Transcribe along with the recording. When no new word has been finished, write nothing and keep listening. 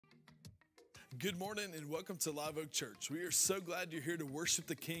Good morning and welcome to Live Oak Church. We are so glad you're here to worship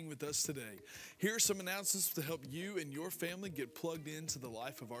the King with us today. Here are some announcements to help you and your family get plugged into the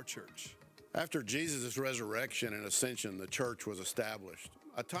life of our church. After Jesus' resurrection and ascension, the church was established.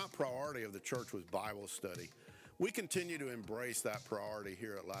 A top priority of the church was Bible study. We continue to embrace that priority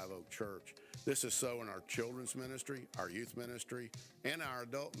here at Live Oak Church. This is so in our children's ministry, our youth ministry, and our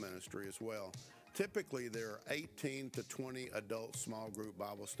adult ministry as well. Typically, there are 18 to 20 adult small group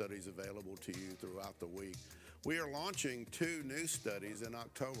Bible studies available to you throughout the week. We are launching 2 new studies in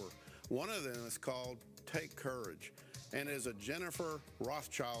October. One of them is called Take Courage and is a Jennifer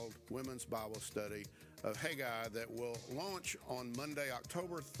Rothschild Women's Bible Study of Haggai that will launch on Monday,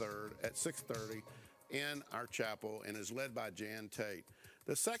 October 3rd at 6:30 in our chapel and is led by Jan Tate.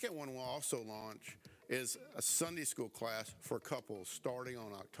 The second one will also launch is a Sunday school class for couples starting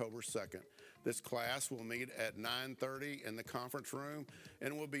on October 2nd. This class will meet at 9:30 in the conference room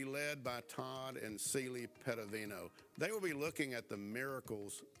and will be led by Todd and Celie Petavino. They will be looking at the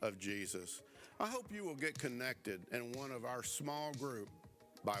miracles of Jesus. I hope you will get connected in one of our small group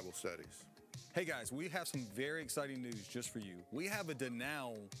Bible studies. Hey guys, we have some very exciting news just for you. We have a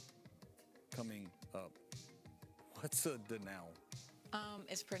Denow coming up. What's a Denow?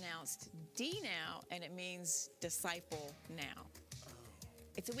 It's pronounced D-Now, and it means disciple now.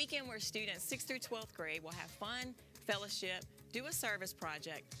 It's a weekend where students 6th through 12th grade will have fun, fellowship, do a service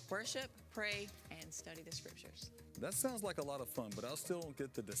project, worship, pray, and study the scriptures. That sounds like a lot of fun, but I still don't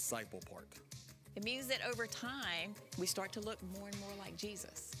get the disciple part. It means that over time, we start to look more and more like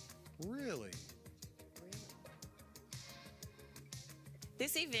Jesus. Really?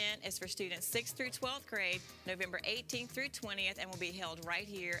 This event is for students 6th through 12th grade, November 18th through 20th, and will be held right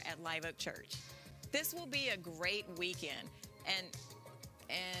here at Live Oak Church. This will be a great weekend. And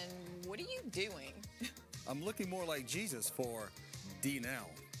what are you doing? I'm looking more like Jesus for D-Now.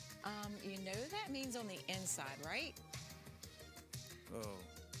 You know that means on the inside, right? Oh.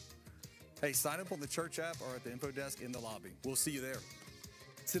 Hey, sign up on the church app or at the info desk in the lobby. We'll see you there.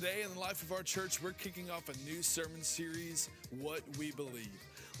 Today in the life of our church, we're kicking off a new sermon series, What We Believe.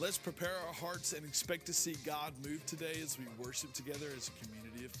 Let's prepare our hearts and expect to see God move today as we worship together as a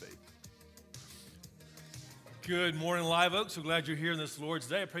community of faith. Good morning, Live Oak. So glad you're here in this Lord's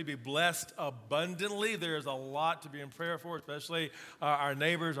Day. I pray to be blessed abundantly. There's a lot to be in prayer for, especially our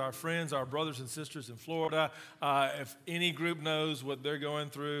neighbors, our friends, our brothers and sisters in Florida. If any group knows what they're going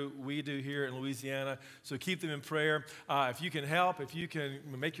through, we do here in Louisiana. So keep them in prayer. If you can help, if you can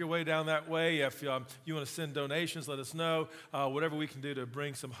make your way down that way, if you want to send donations, let us know. Whatever we can do to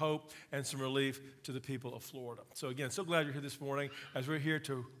bring some hope and some relief to the people of Florida. So again, so glad you're here this morning as we're here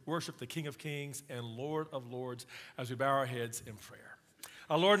to worship the King of Kings and Lord of Lords, as we bow our heads in prayer.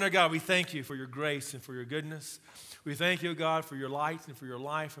 Our Lord and our God, we thank you for your grace and for your goodness. We thank you, God, for your light and for your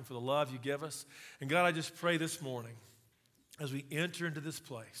life and for the love you give us. And God, I just pray this morning as we enter into this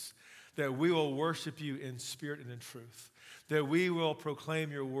place that we will worship you in spirit and in truth, that we will proclaim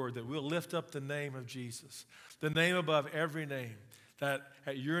your word, that we'll lift up the name of Jesus, the name above every name, that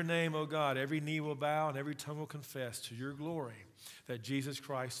at your name, O God, every knee will bow and every tongue will confess to your glory that Jesus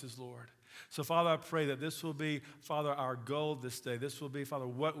Christ is Lord. So, Father, I pray that this will be, Father, our goal this day. This will be, Father,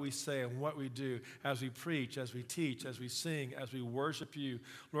 what we say and what we do as we preach, as we teach, as we sing, as we worship you.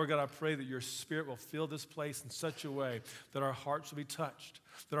 Lord God, I pray that your Spirit will fill this place in such a way that our hearts will be touched,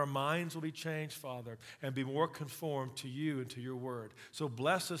 that our minds will be changed, Father, and be more conformed to you and to your word. So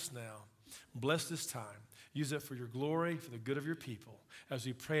bless us now. Bless this time. Use it for your glory, for the good of your people. As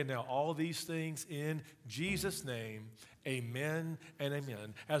we pray now all these things in Jesus' name, amen and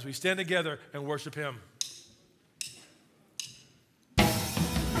amen. As we stand together and worship him. Well,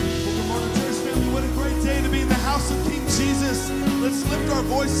 good morning, church family. What a great day to be in the house of King Jesus. Let's lift our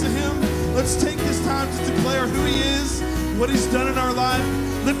voice to him. Let's take this time to declare who he is, what he's done in our life.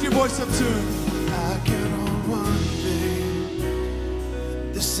 Lift your voice up to him. I count on one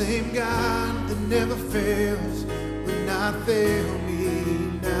thing. The same God that never fails will not fail me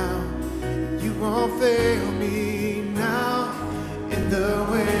now. You won't fail me now in the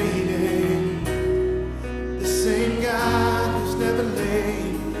waiting. The same God who's never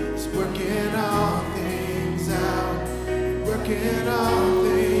late is working all things out. Working all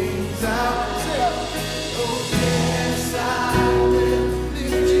things out. Oh yes, I will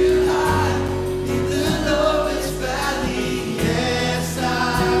lift you high in the lowest valley. Yes, I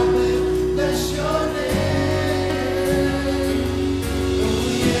will bless your name.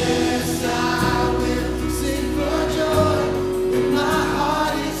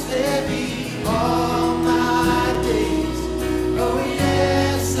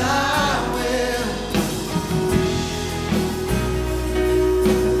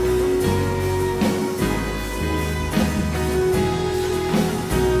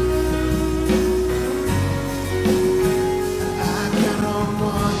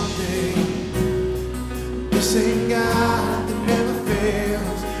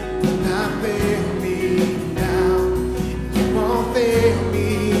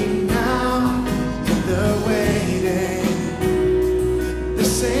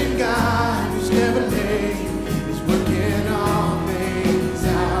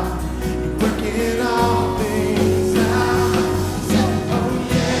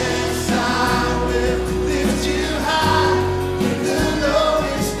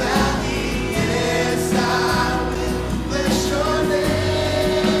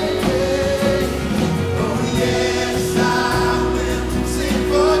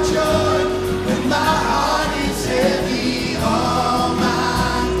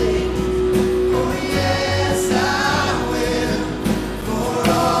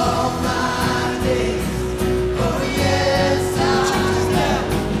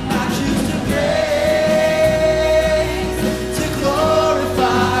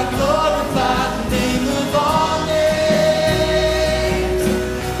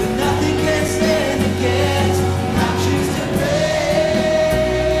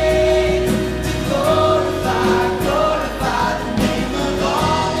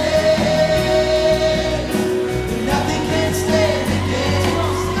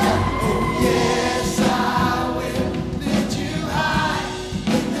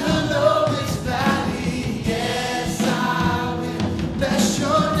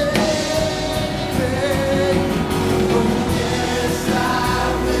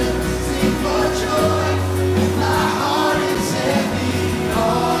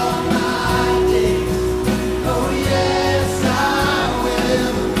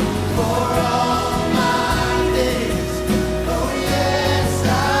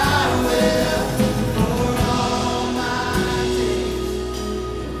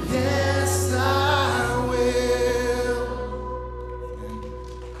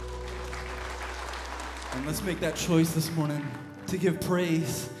 that choice this morning to give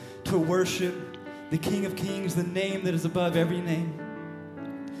praise, to worship the King of Kings, the name that is above every name,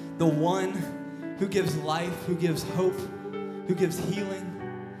 the one who gives life, who gives hope, who gives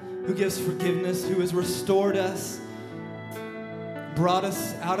healing, who gives forgiveness, who has restored us, brought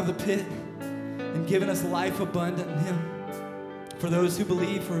us out of the pit, and given us life abundant in Him. For those who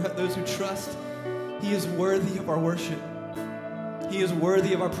believe, for those who trust, He is worthy of our worship. He is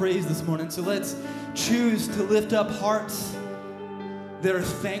worthy of our praise this morning. So let's choose to lift up hearts that are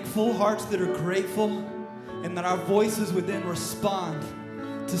thankful, hearts that are grateful, and that our voices would then respond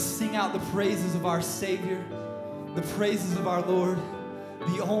to sing out the praises of our Savior, the praises of our Lord,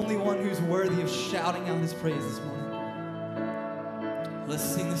 the only one who's worthy of shouting out His praise this morning. Let's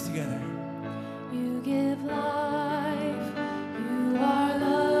sing this together. You give life, you are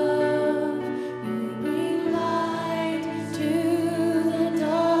love, you bring light to the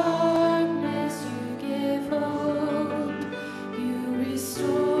darkness, you give hope, you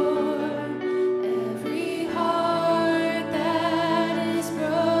restore every heart that is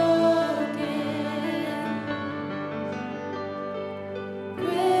broken.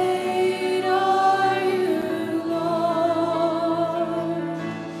 Great are you, Lord.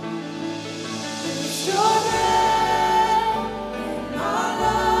 It's your breath in our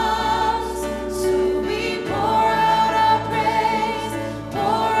lungs, so we pour out our praise,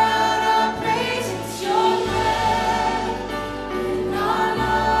 pour out our praise. It's your breath in our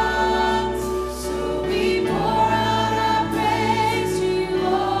lungs, so we pour out our praise to you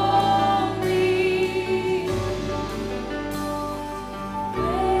only.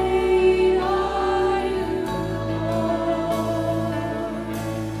 Great are you, Lord.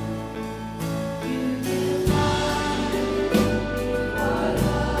 You give life, you are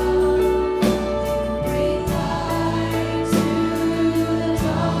love, you bring light to the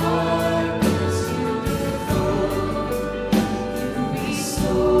darkness, you give hope, you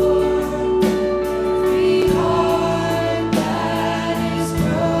restore every heart that is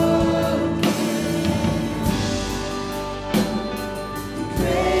broken.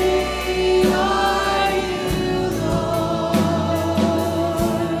 Great are you, Lord.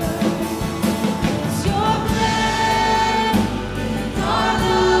 It's your breath in our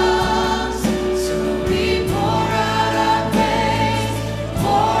lungs, so we pour out our praise,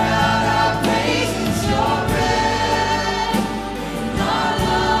 pour out our praise. It's your breath in our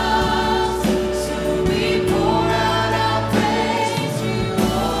lungs, so we pour out our praise to you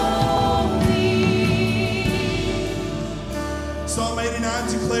only. Psalm 89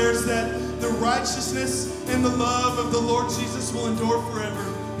 declares that the righteousness and the love of the Lord Jesus will endure forever.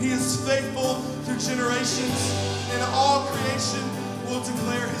 He is faithful through generations, and all creation will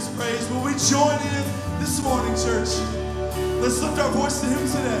declare His praise. Will we join in this morning, church? Let's lift our voice to Him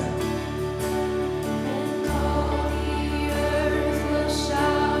today. And all the earth will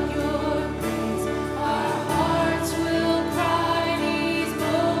shout your praise. Our hearts will cry, these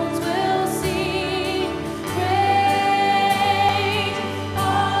bones will sing. Great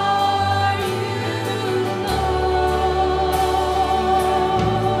are you, Lord.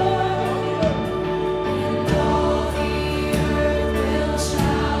 And all the earth will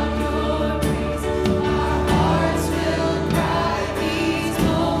shout your praise. Our hearts will cry, these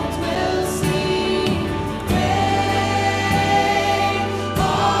bones will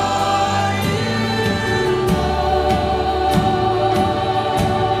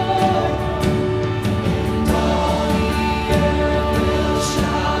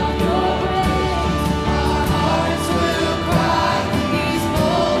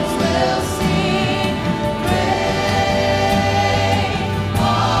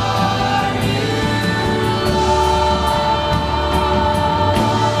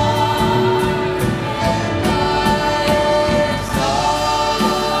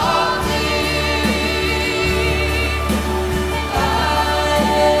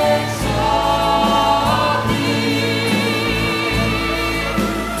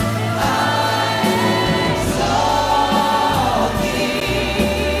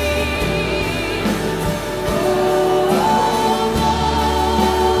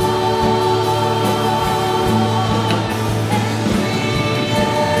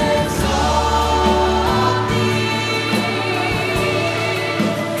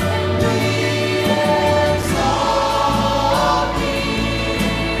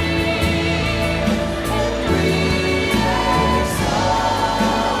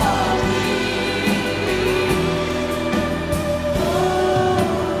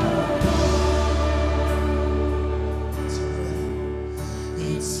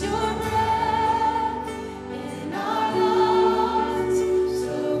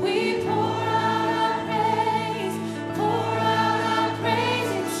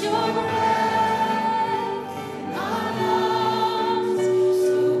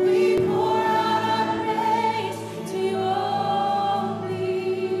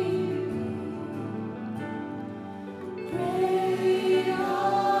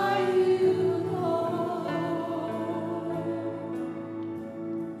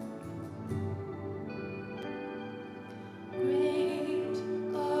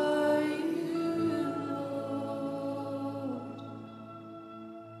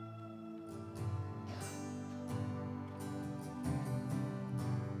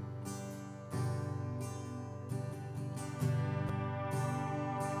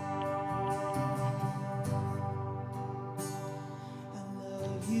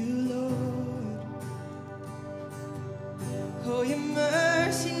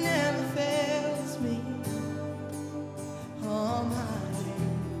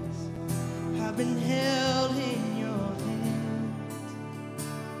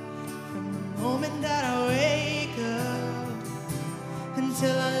moment that I wake up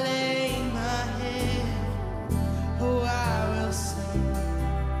until I lay my head. Oh, I will sing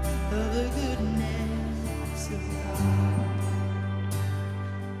of the goodness of God.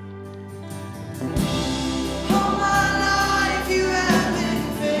 All my life you have been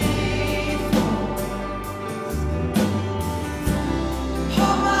faithful.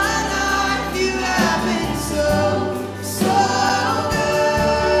 All my life you have been so, so good.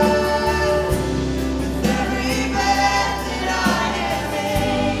 With every breath that I am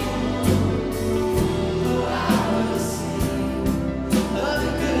able, oh, I will sing of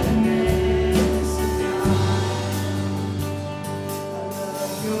the goodness of God. I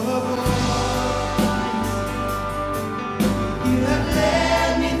love your voice. You have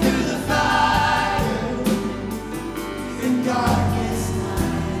led me through the fire in darkest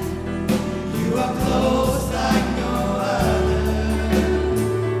night. You are close like no other.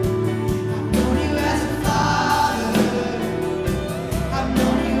 I've known you as a father. I've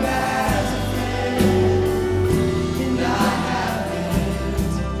known you as a friend. And I have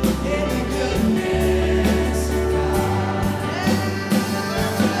lived in the goodness of God.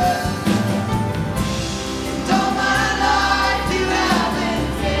 And all my life you have been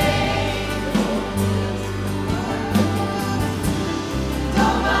faithful. And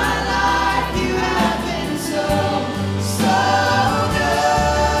all my life you have been so, so good.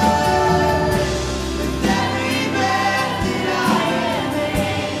 With every breath that I am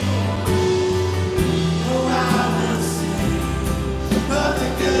able, oh, I will sing of the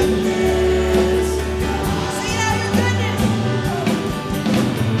goodness of God. Sing out your goodness.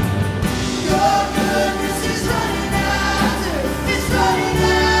 Your goodness is running after, it's running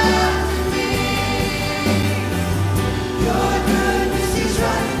after me. Your goodness is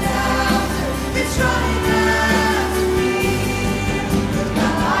running after, it's running after me. With my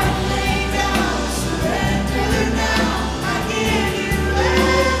life laid down, surrender now, I give you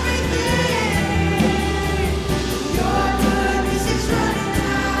everything. Your goodness is running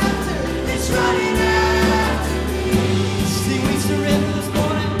after, it's running after me. Sing, we surrender this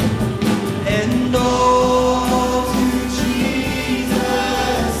morning. And all to Jesus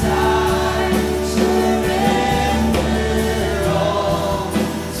I surrender all.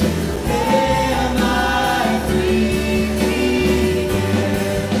 To Him I freely give.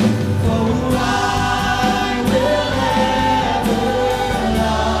 Oh, I will ever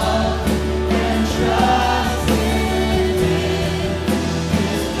love and trust in Him.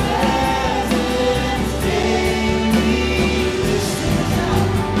 His presence daily. This is how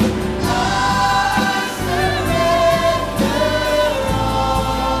I surrender all.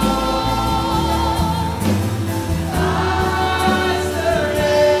 I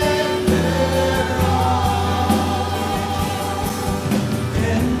surrender all.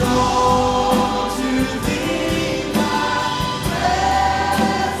 And all to Thee, my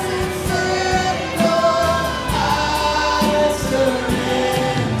blessed Savior, I surrender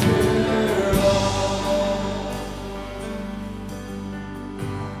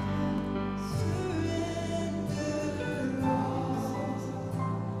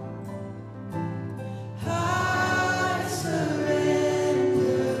I surrender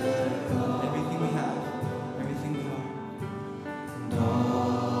everything we have, everything we are. And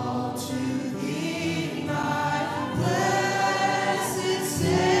all to Thee, my blessed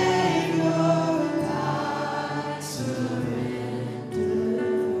Savior, I surrender.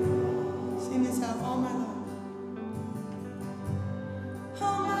 Sing this out, all my life.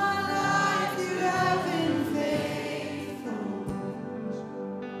 All my life you have been faithful.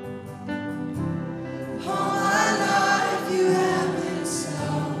 All my life you have been so,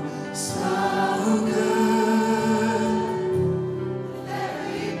 so good. With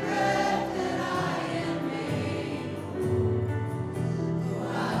every breath that I am able, oh,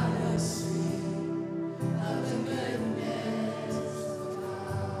 I will sing of the goodness of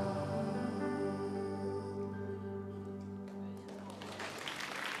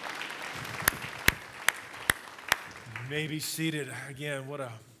You may be seated. Again, what an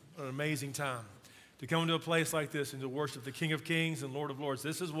amazing time to come to a place like this and to worship the King of Kings and Lord of Lords.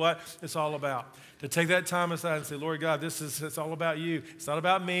 This is what it's all about. To take that time aside and say, Lord God, it's all about you. It's not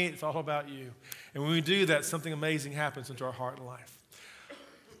about me. It's all about you. And when we do that, something amazing happens into our heart and life.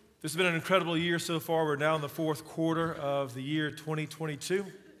 This has been an incredible year so far. We're now in the fourth quarter of the year 2022.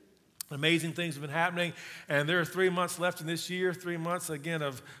 Amazing things have been happening, and there are 3 months left in this year, 3 months, again,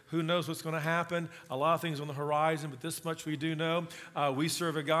 of who knows what's going to happen. A lot of things on the horizon, but this much we do know. We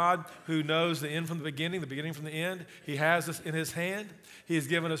serve a God who knows the end from the beginning from the end. He has us in his hand. He has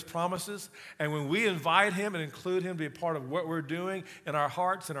given us promises, and when we invite him and include him to be a part of what we're doing in our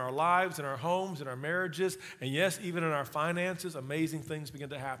hearts, in our lives, in our homes, in our marriages, and yes, even in our finances, amazing things begin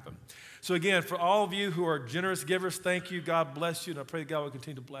to happen. So again, for all of you who are generous givers, thank you. God bless you, and I pray that God will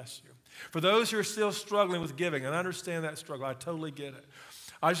continue to bless you. For those who are still struggling with giving, and I understand that struggle, I totally get it.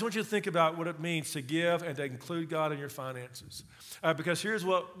 I just want you to think about what it means to give and to include God in your finances. Because here's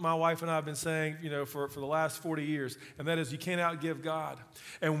what my wife and I have been saying, for the last 40 years, and that is you can't outgive God.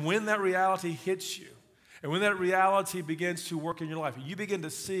 And when that reality hits you, and when that reality begins to work in your life, you begin to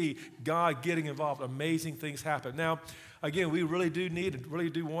see God getting involved, amazing things happen. Now, again, we really do need and really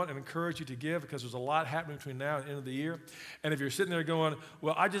do want and encourage you to give because there's a lot happening between now and the end of the year. And if you're sitting there going,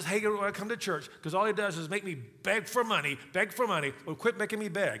 well, I just hate it when I come to church because all he does is make me beg for money. Well, quit making me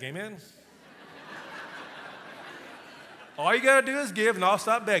beg, amen? All you got to do is give and I'll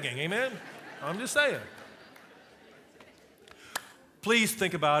stop begging, amen? I'm just saying. Please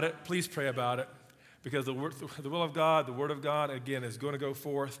think about it. Please pray about it. Because the will of God, the word of God, again, is going to go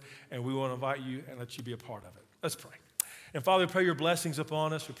forth, and we want to invite you and let you be a part of it. Let's pray. And Father, we pray your blessings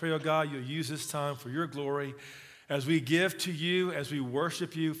upon us. We pray, oh God, you'll use this time for your glory. As we give to you, as we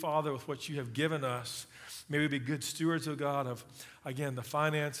worship you, Father, with what you have given us, may we be good stewards, oh God, of, again, the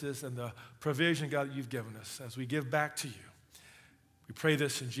finances and the provision, God, that you've given us as we give back to you. We pray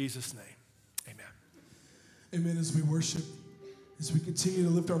this in Jesus' name. Amen. Amen. As we worship, as we continue to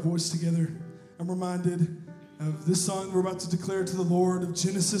lift our voice together, I'm reminded of this song we're about to declare to the Lord, of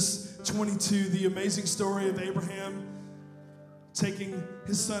Genesis 22, the amazing story of Abraham taking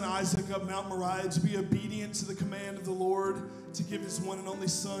his son Isaac up Mount Moriah to be obedient to the command of the Lord to give his one and only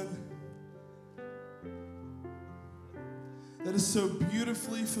son. That is so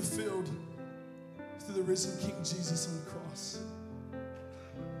beautifully fulfilled through the risen King Jesus on the cross.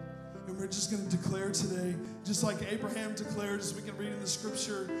 And we're just going to declare today, just like Abraham declared, as we can read in the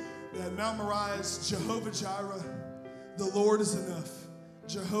scripture, that Mount Moriah is Jehovah Jireh. The Lord is enough.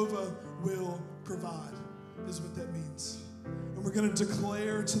 Jehovah will provide, is what that means. And we're going to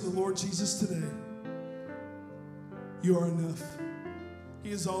declare to the Lord Jesus today, you are enough.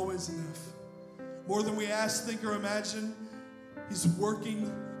 He is always enough. More than we ask, think, or imagine, he's working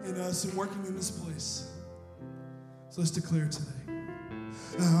in us and working in this place. So let's declare today.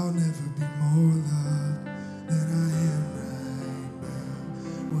 I'll never be more loved than I am right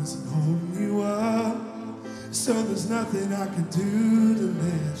now. Wasn't holding you up, so there's nothing I can do to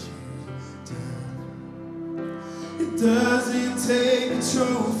let you down. It doesn't take a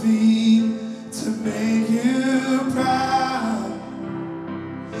trophy to make you proud.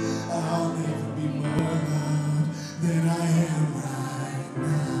 I'll never be more loved than I am right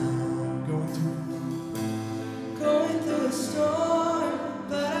now. Going through a storm,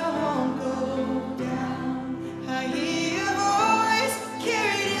 but I won't go down. I hear your voice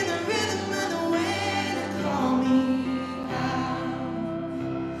carried in the rhythm of the wind to call me out.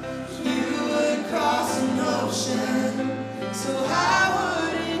 You would cross an ocean so I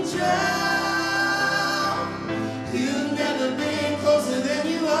wouldn't drown. You've never been closer than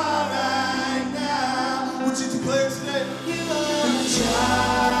you are right now. Would you declare today? You are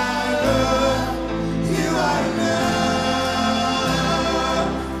Jireh. You are enough.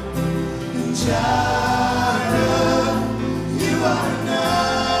 Jireh, you are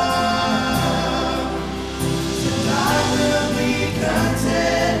enough. And I will be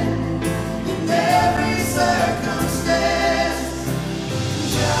content in every circumstance.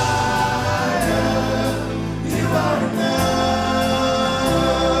 Jireh, you are enough.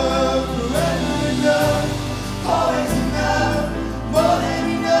 Forever enough, always enough, more than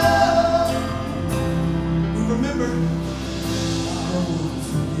enough.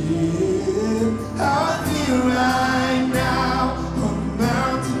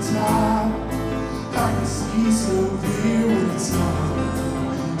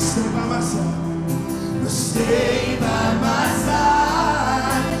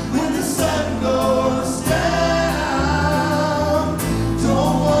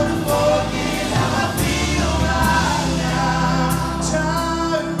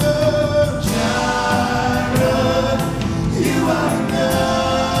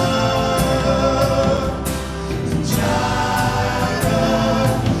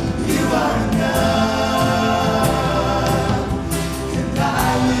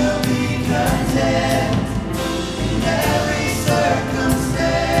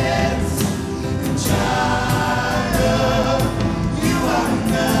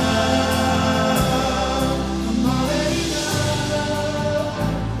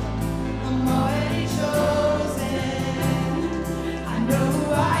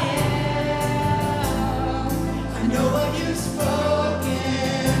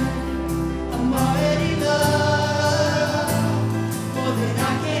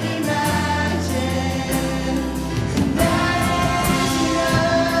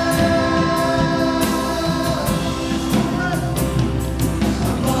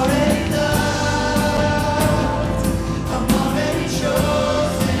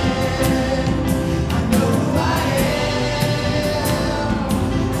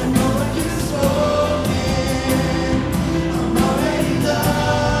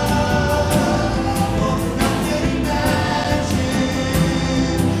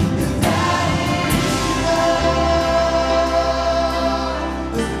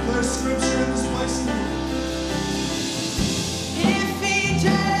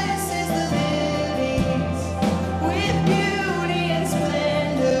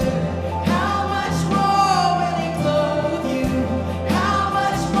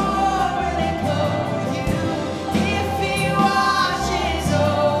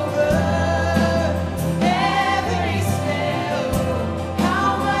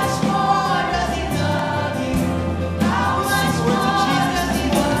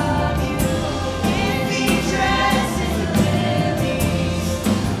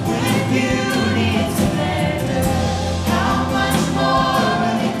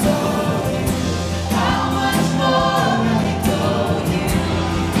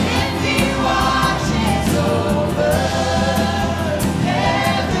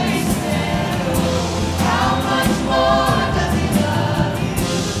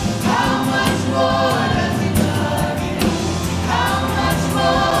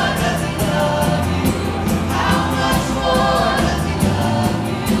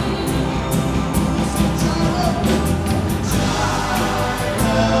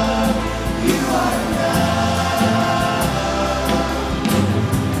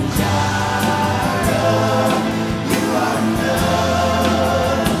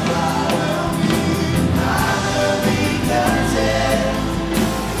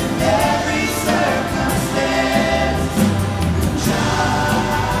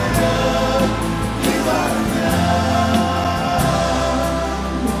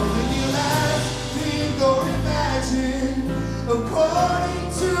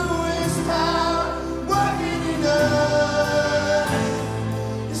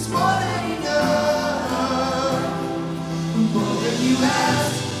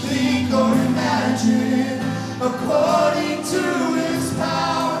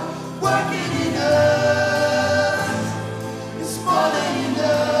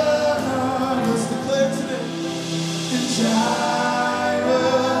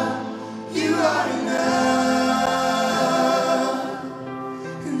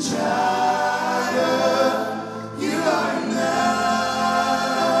 Jireh, you are enough,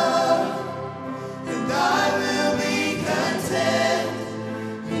 and I will be content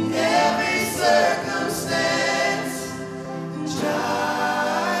in every circumstance.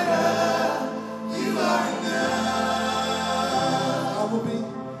 Jireh, you are enough. I will be,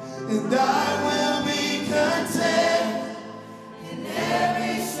 and I will be content in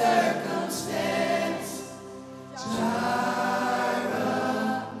every circumstance.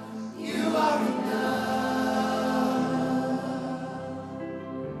 Jireh, you are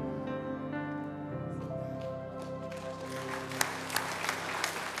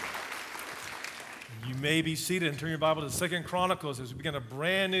You may be seated and turn your Bible to 2 Chronicles as we begin a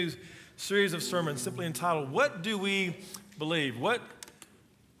brand new series of sermons simply entitled, What Do We Believe? What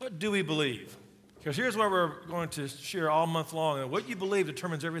do we believe? Because here's what we're going to share all month long. And what you believe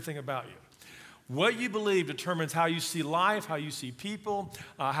determines everything about you. What you believe determines how you see life, how you see people,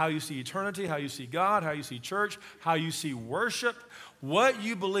 how you see eternity, how you see God, how you see church, how you see worship. What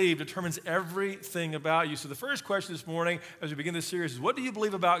you believe determines everything about you. So the first question this morning as we begin this series is, what do you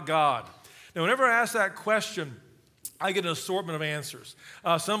believe about God? Now, whenever I ask that question, I get an assortment of answers.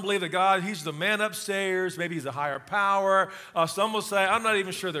 Some believe that God, he's the man upstairs. Maybe he's a higher power. Some will say, I'm not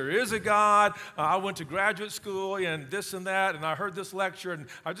even sure there is a God. I went to graduate school and this and that, and I heard this lecture, and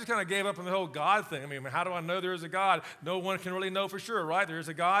I just kind of gave up on the whole God thing. I mean, how do I know there is a God? No one can really know for sure, right? There is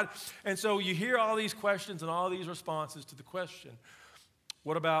a God. And so you hear all these questions and all these responses to the question,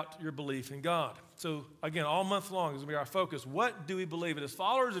 what about your belief in God? So again, all month long is going to be our focus. What do we believe? And as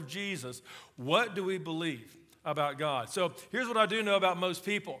followers of Jesus, what do we believe about God? So here's what I do know about most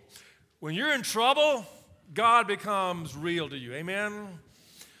people. When you're in trouble, God becomes real to you. Amen?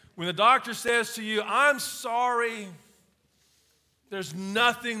 When the doctor says to you, I'm sorry, there's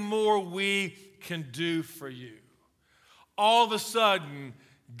nothing more we can do for you. All of a sudden,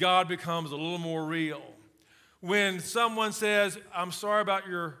 God becomes a little more real. When someone says, I'm sorry about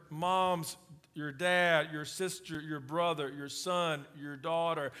your mom's, your dad, your sister, your brother, your son, your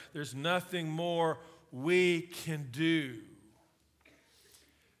daughter, there's nothing more we can do.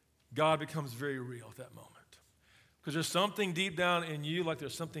 God becomes very real at that moment. Because there's something deep down in you, like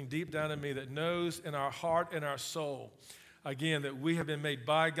there's something deep down in me that knows in our heart and our soul, again, that we have been made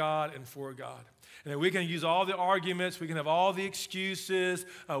by God and for God. And that we can use all the arguments, we can have all the excuses,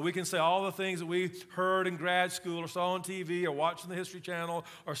 we can say all the things that we heard in grad school or saw on TV or watched on the History Channel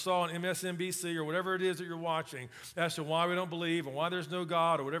or saw on MSNBC or whatever it is that you're watching as to why we don't believe and why there's no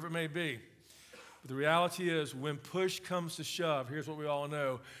God or whatever it may be. But the reality is, when push comes to shove, here's what we all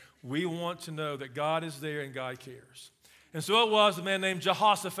know. We want to know that God is there and God cares. And so it was a man named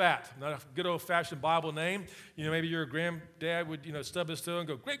Jehoshaphat, not a good old-fashioned Bible name. You know, maybe your granddad would, stub his toe and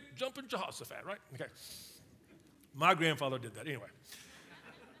go, great jumping Jehoshaphat, right? Okay. My grandfather did that. Anyway.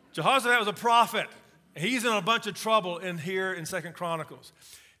 Jehoshaphat was a prophet. He's in a bunch of trouble here in 2 Chronicles.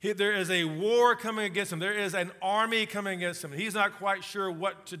 There is a war coming against him. There is an army coming against him. He's not quite sure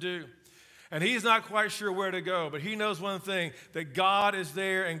what to do. And he's not quite sure where to go, but he knows one thing, that God is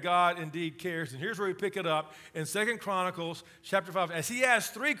there and God indeed cares. And here's where we pick it up in 2 Chronicles chapter 5. As he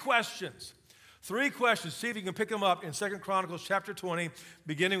asks three questions. See if you can pick them up in 2 Chronicles chapter 20,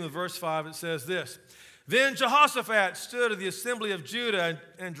 beginning with verse 5. It says this, Then Jehoshaphat stood in the assembly of Judah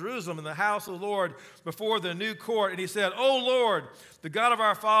and Jerusalem in the house of the Lord before the new court, and he said, O Lord, the God of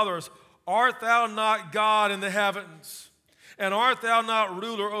our fathers, art thou not God in the heavens? And art thou not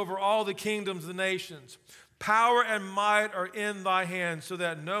ruler over all the kingdoms of the nations? Power and might are in thy hand, so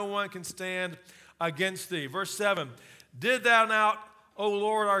that no one can stand against thee. Verse 7, Did thou not, O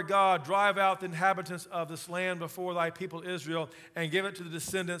Lord our God, drive out the inhabitants of this land before thy people Israel, and give it to the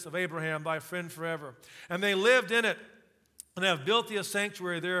descendants of Abraham, thy friend forever? And they lived in it, and have built thee a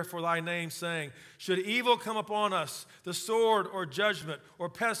sanctuary there for thy name, saying, Should evil come upon us, the sword or judgment or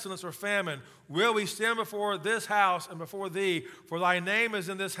pestilence or famine, will we stand before this house and before thee, for thy name is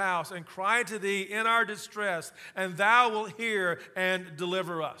in this house, and cry to thee in our distress, and thou wilt hear and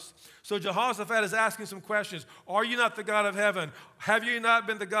deliver us. So Jehoshaphat is asking some questions. Are you not the God of heaven? Have you not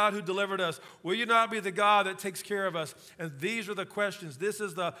been the God who delivered us? Will you not be the God that takes care of us? And these are the questions. This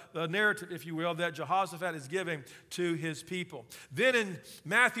is the narrative, if you will, that Jehoshaphat is giving to his people. Then in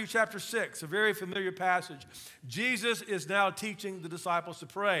Matthew chapter 6, a very familiar passage, Jesus is now teaching the disciples to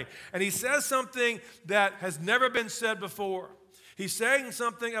pray. And he says something that has never been said before. He's saying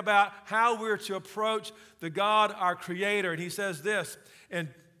something about how we're to approach the God, our Creator. And he says this in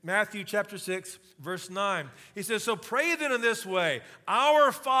Matthew chapter 6, verse 9. He says, So pray then in this way,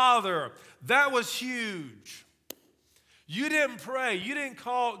 Our Father, that was huge. You didn't pray. You didn't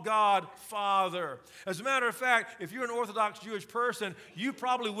call God Father. As a matter of fact, if you're an Orthodox Jewish person, you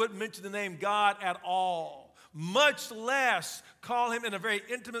probably wouldn't mention the name God at all, much less call him in a very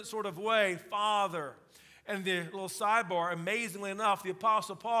intimate sort of way, Father. And the little sidebar, amazingly enough, the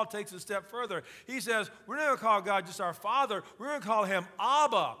Apostle Paul takes it a step further. He says, we're not going to call God just our Father. We're going to call him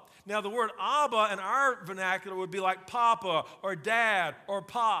Abba. Now, the word Abba in our vernacular would be like Papa or Dad or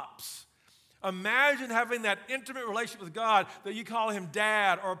Pops. Imagine having that intimate relationship with God that you call him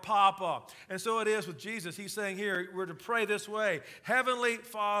Dad or Papa. And so it is with Jesus. He's saying here, we're to pray this way. Heavenly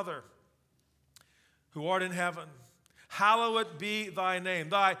Father, who art in heaven, hallowed be thy name.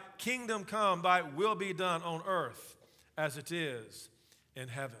 Thy kingdom come, thy will be done on earth as it is in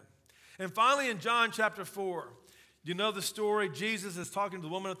heaven. And finally, in John chapter 4, you know the story. Jesus is talking to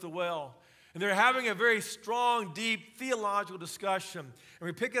the woman at the well. And they're having a very strong, deep theological discussion. And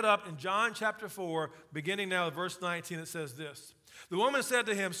we pick it up in John chapter 4, beginning now at verse 19. It says this. The woman said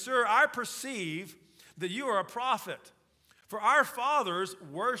to him, Sir, I perceive that you are a prophet. For our fathers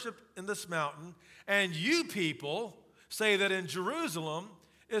worshiped in this mountain, and you people say that in Jerusalem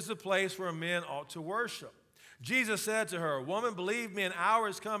is the place where men ought to worship. Jesus said to her, Woman, believe me, an hour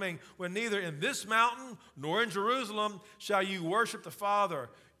is coming when neither in this mountain nor in Jerusalem shall you worship the Father.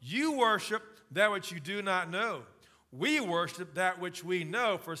 You worship that which you do not know. We worship that which we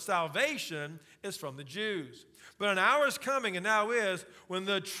know, for salvation is from the Jews. But an hour is coming, and now is, when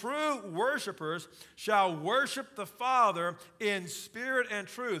the true worshipers shall worship the Father in spirit and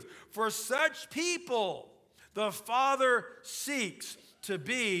truth. For such people the Father seeks to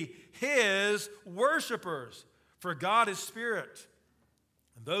be his worshipers. For God is spirit,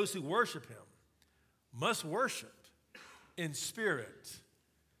 and those who worship him must worship in spirit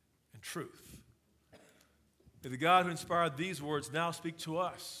and truth. May the God who inspired these words now speak to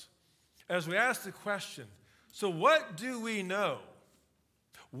us as we ask the question, so what do we know?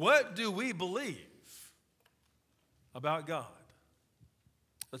 What do we believe about God?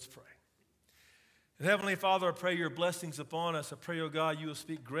 Let's pray. And Heavenly Father, I pray your blessings upon us. I pray, oh God, you will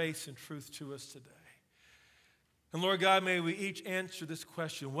speak grace and truth to us today. And Lord God, may we each answer this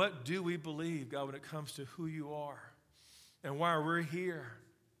question. What do we believe, God, when it comes to who you are and why we're here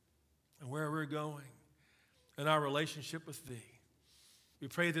and where we're going and our relationship with thee? We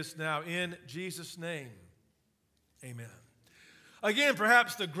pray this now in Jesus' name. Amen. Again,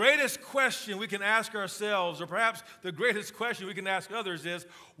 perhaps the greatest question we can ask ourselves, or perhaps the greatest question we can ask others is,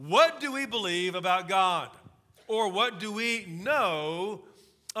 what do we believe about God? Or what do we know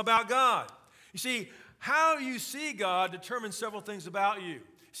about God? You see, how you see God determines several things about you.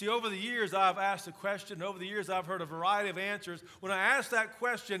 See, over the years, I've asked a question. Over the years, I've heard a variety of answers. When I ask that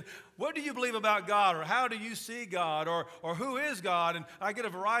question, what do you believe about God? Or how do you see God? Or who is God? And I get a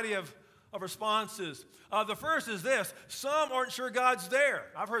variety of responses. The first is this. Some aren't sure God's there.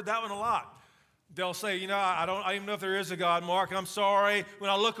 I've heard that one a lot. They'll say, you know, I don't even know if there is a God, Mark. I'm sorry. When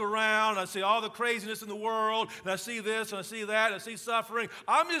I look around, I see all the craziness in the world, and I see this, and I see that, and I see suffering.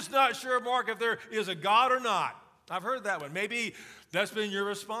 I'm just not sure, Mark, if there is a God or not. I've heard that one. Maybe that's been your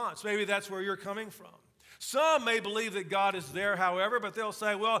response. Maybe that's where you're coming from. Some may believe that God is there, however, but they'll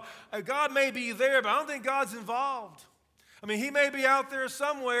say, well, God may be there, but I don't think God's involved. I mean, he may be out there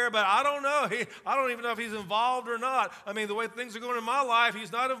somewhere, but I don't know. I don't even know if he's involved or not. I mean, the way things are going in my life,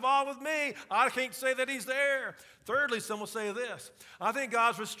 he's not involved with me. I can't say that he's there. Thirdly, some will say this. I think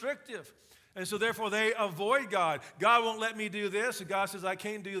God's restrictive. And so therefore they avoid God. God won't let me do this, and God says I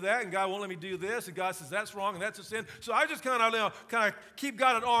can't do that, and God won't let me do this, and God says that's wrong and that's a sin. So I just kind of keep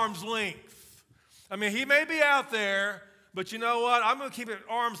God at arm's length. I mean, he may be out there, but you know what? I'm going to keep it at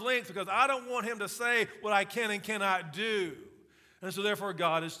arm's length because I don't want him to say what I can and cannot do. And so therefore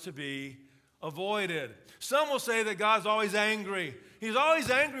God is to be avoided. Some will say that God's always angry. He's always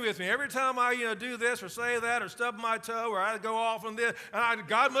angry with me. Every time I do this or say that or stub my toe or I go off on this, and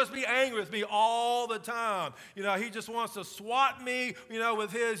God must be angry with me all the time. You know, he just wants to swat me,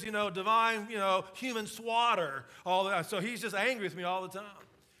 with his, divine, human swatter. So he's just angry with me all the time.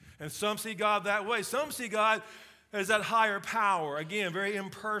 And some see God that way. Some see God as that higher power. Again, very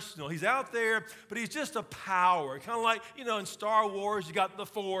impersonal. He's out there, but he's just a power. Kind of like, in Star Wars, you got the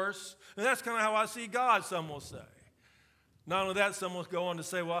Force. And that's kind of how I see God, some will say. Not only that, some will go on to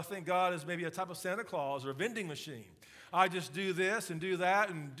say, well, I think God is maybe a type of Santa Claus or a vending machine. I just do this and do that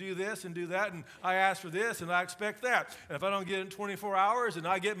and do this and do that, and I ask for this and I expect that. And if I don't get it in 24 hours, and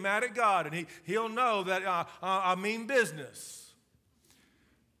I get mad at God, and he'll know that I mean business.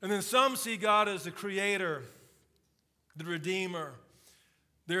 And then some see God as the creator, the redeemer,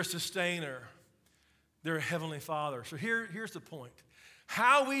 their sustainer, their heavenly father. So here's the point.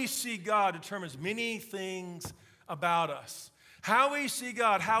 How we see God determines many things about us. How we see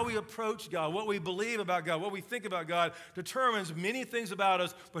God, how we approach God, what we believe about God, what we think about God determines many things about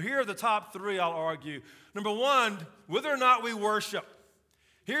us. But here are the top three, I'll argue. Number one, whether or not we worship.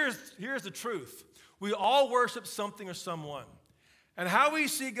 Here's the truth. We all worship something or someone. And how we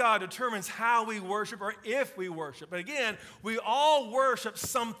see God determines how we worship or if we worship. But again, we all worship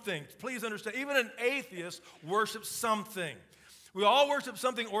something. Please understand, even an atheist worships something. We all worship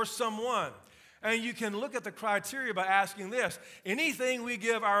something or someone. And you can look at the criteria by asking this. Anything we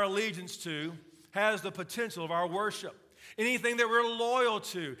give our allegiance to has the potential of our worship. Anything that we're loyal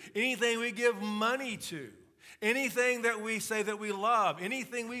to, anything we give money to, anything that we say that we love,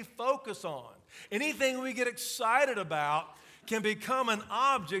 anything we focus on, anything we get excited about can become an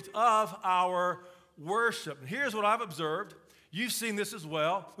object of our worship. And here's what I've observed. You've seen this as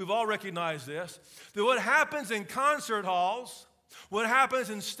well. We've all recognized this. That what happens in concert halls, what happens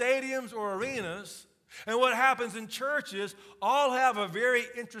in stadiums or arenas, and what happens in churches all have a very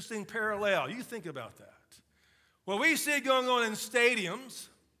interesting parallel. You think about that. What we see going on in stadiums,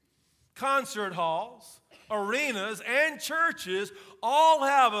 concert halls, arenas, and churches all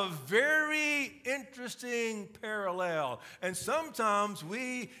have a very interesting parallel. And sometimes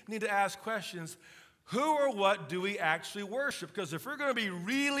we need to ask questions. Who or what do we actually worship? Because if we're going to be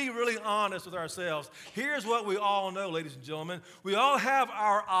really, really honest with ourselves, here's what we all know, ladies and gentlemen. We all have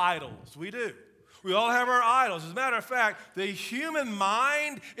our idols. We do. We all have our idols. As a matter of fact, the human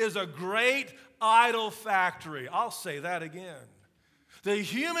mind is a great idol factory. I'll say that again. The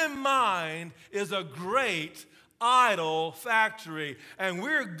human mind is a great idol factory, and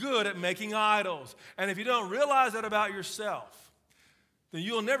we're good at making idols. And if you don't realize that about yourself, then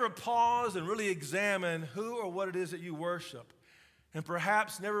you'll never pause and really examine who or what it is that you worship, and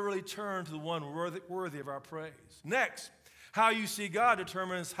perhaps never really turn to the one worthy of our praise. Next, how you see God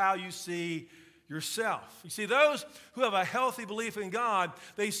determines how you see yourself. You see, those who have a healthy belief in God,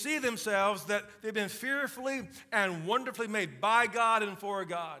 they see themselves that they've been fearfully and wonderfully made by God and for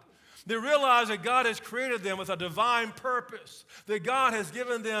God. They realize that God has created them with a divine purpose, that God has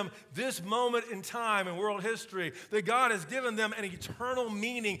given them this moment in time in world history, that God has given them an eternal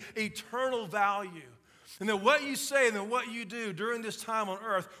meaning, eternal value. And that what you say and that what you do during this time on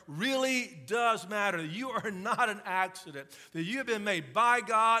earth really does matter. That you are not an accident. That you have been made by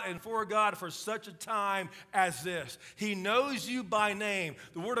God and for God for such a time as this. He knows you by name.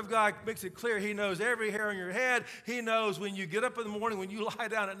 The Word of God makes it clear. He knows every hair on your head. He knows when you get up in the morning, when you lie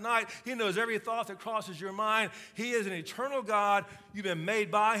down at night. He knows every thought that crosses your mind. He is an eternal God. You've been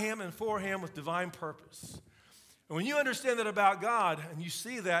made by Him and for Him with divine purpose. And when you understand that about God and you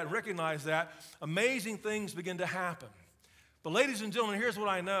see that and recognize that, amazing things begin to happen. But ladies and gentlemen, here's what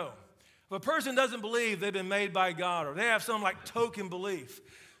I know. If a person doesn't believe they've been made by God or they have some like token belief,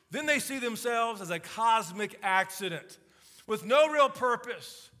 then they see themselves as a cosmic accident with no real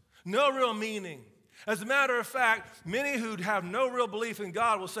purpose, no real meaning. As a matter of fact, many who have no real belief in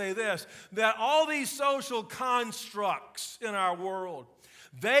God will say this, that all these social constructs in our world,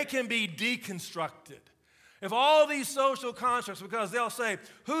 they can be deconstructed. If all these social constructs, because they'll say,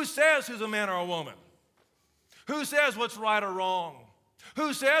 who says who's a man or a woman? Who says what's right or wrong?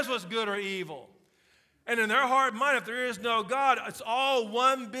 Who says what's good or evil? And in their heart and mind, if there is no God, it's all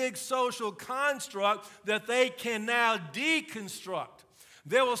one big social construct that they can now deconstruct.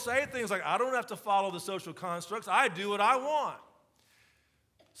 They will say things like, I don't have to follow the social constructs. I do what I want.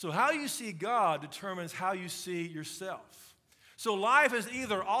 So how you see God determines how you see yourself. So life is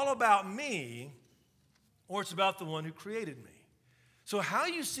either all about me or it's about the one who created me. So how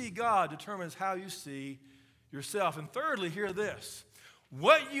you see God determines how you see yourself. And thirdly, hear this.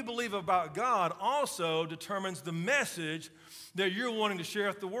 What you believe about God also determines the message that you're wanting to share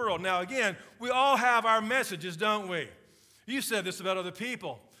with the world. Now, again, we all have our messages, don't we? You said this about other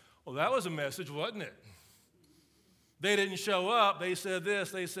people. Well, that was a message, wasn't it? They didn't show up. They said this.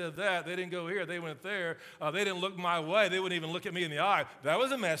 They said that. They didn't go here. They went there. They didn't look my way. They wouldn't even look at me in the eye. That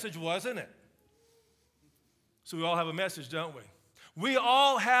was a message, wasn't it? So we all have a message, don't we? We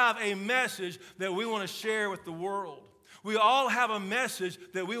all have a message that we want to share with the world. We all have a message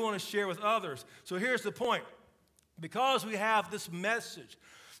that we want to share with others. So here's the point. Because we have this message,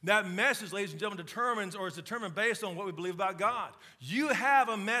 that message, ladies and gentlemen, determines or is determined based on what we believe about God. You have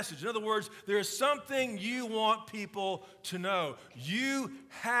a message. In other words, there is something you want people to know. You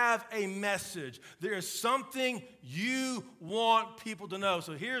have a message. There is something you want people to know.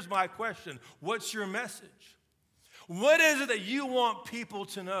 So here's my question. What's your message? What is it that you want people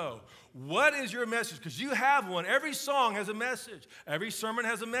to know? What is your message? Because you have one. Every song has a message. Every sermon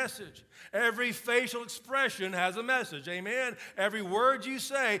has a message. Every facial expression has a message. Amen? Every word you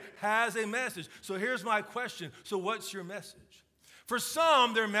say has a message. So here's my question. So what's your message? For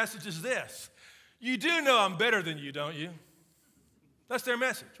some, their message is this. You do know I'm better than you, don't you? That's their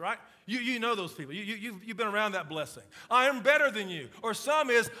message, right? You know those people. You've been around that blessing. I am better than you. Or some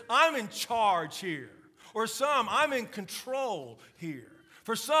is, I'm in charge here. Or some, I'm in control here.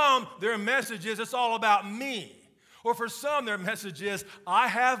 For some, their message is, it's all about me. Or for some, their message is, I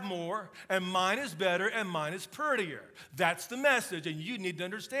have more, and mine is better, and mine is prettier. That's the message, and you need to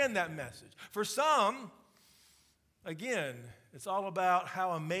understand that message. For some, again, it's all about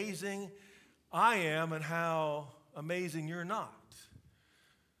how amazing I am and how amazing you're not.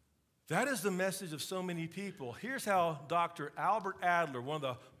 That is the message of so many people. Here's how Dr. Albert Adler, one of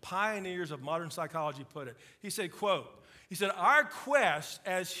the pioneers of modern psychology, put it. He said, quote, he said, our quest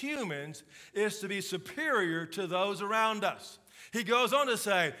as humans is to be superior to those around us. He goes on to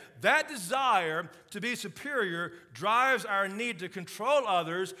say, that desire to be superior drives our need to control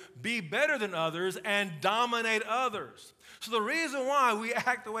others, be better than others, and dominate others. So the reason why we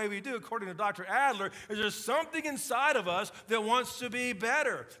act the way we do, according to Dr. Adler, is there's something inside of us that wants to be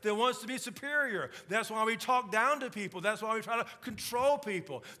better, that wants to be superior. That's why we talk down to people. That's why we try to control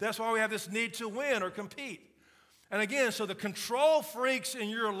people. That's why we have this need to win or compete. And again, so the control freaks in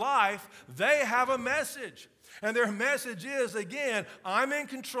your life, they have a message. And their message is, again, I'm in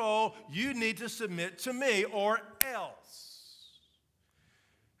control. You need to submit to me or else.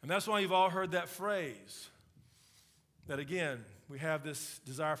 And that's why you've all heard that phrase. That again, we have this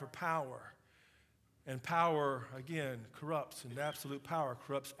desire for power. And power, again, corrupts. And absolute power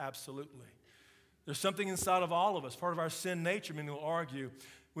corrupts absolutely. There's something inside of all of us, part of our sin nature, many will argue.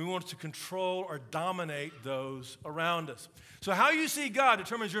 We want to control or dominate those around us. So how you see God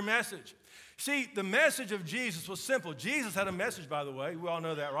determines your message. See, the message of Jesus was simple. Jesus had a message, by the way. We all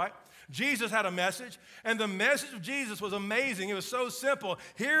know that, right? Jesus had a message, and the message of Jesus was amazing. It was so simple.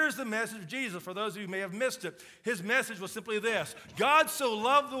 Here's the message of Jesus, for those of you who may have missed it. His message was simply this. God so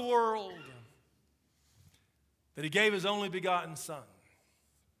loved the world that he gave his only begotten Son,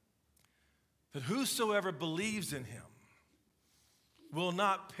 that whosoever believes in him will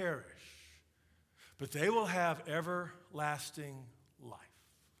not perish, but they will have everlasting life.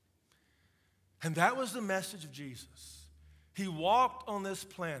 And that was the message of Jesus. He walked on this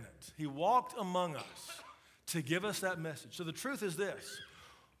planet. He walked among us to give us that message. So the truth is this.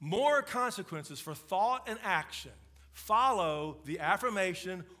 More consequences for thought and action follow the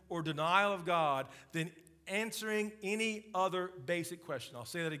affirmation or denial of God than answering any other basic question. I'll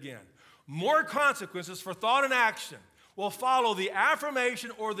say that again. More consequences for thought and action will follow the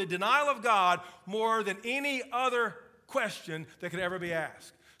affirmation or the denial of God more than any other question that could ever be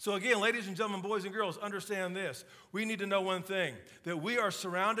asked. So again, ladies and gentlemen, boys and girls, understand this. We need to know one thing, that we are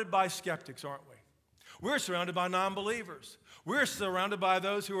surrounded by skeptics, aren't we? We're surrounded by non-believers. We're surrounded by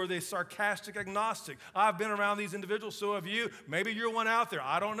those who are the sarcastic agnostic. I've been around these individuals, so have you. Maybe you're one out there.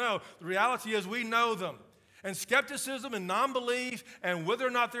 I don't know. The reality is we know them. And skepticism and non-belief and whether or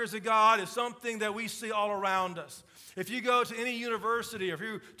not there's a God is something that we see all around us. If you go to any university, or if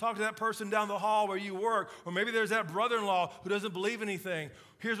you talk to that person down the hall where you work, or maybe there's that brother-in-law who doesn't believe anything,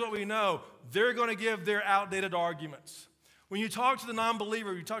 here's what we know. They're going to give their outdated arguments. When you talk to the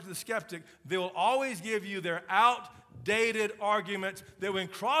non-believer, you talk to the skeptic, they will always give you their outdated arguments that when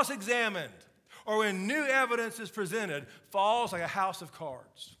cross-examined or when new evidence is presented, falls like a house of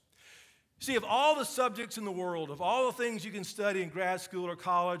cards. See, of all the subjects in the world, of all the things you can study in grad school or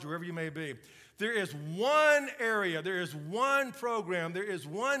college, wherever you may be, there is one area, there is one program, there is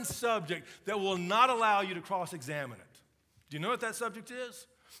one subject that will not allow you to cross-examine it. Do you know what that subject is?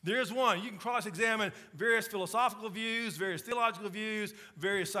 There is one. You can cross-examine various philosophical views, various theological views,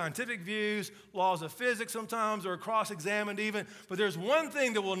 various scientific views, laws of physics sometimes are cross-examined even. But there's one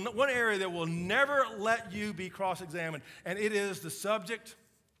thing that one area that will never let you be cross-examined, and it is the subject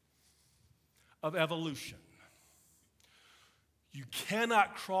of evolution. You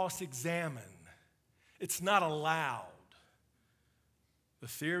cannot cross-examine. It's not allowed. The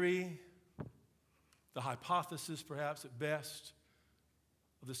theory, the hypothesis perhaps at best,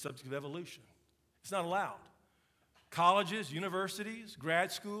 of the subject of evolution. It's not allowed. Colleges, universities,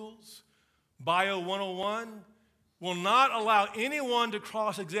 grad schools, Bio 101 will not allow anyone to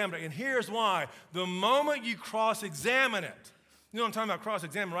cross-examine it. And here's why. The moment you cross-examine it, you know what I'm talking about,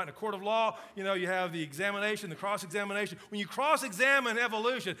 cross-examine, right? In a court of law, you know, you have the examination, the cross-examination. When you cross-examine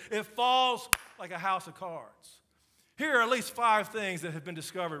evolution, it falls like a house of cards. Here are at least 5 things that have been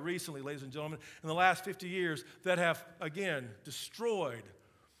discovered recently, ladies and gentlemen, in the last 50 years that have, again, destroyed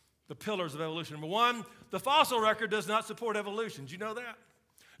the pillars of evolution. Number 1, the fossil record does not support evolution. Did you know that?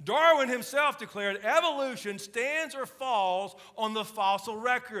 Darwin himself declared evolution stands or falls on the fossil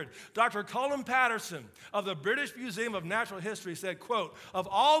record. Dr. Colin Patterson of the British Museum of Natural History said, quote, "Of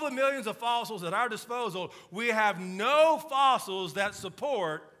all the millions of fossils at our disposal, we have no fossils that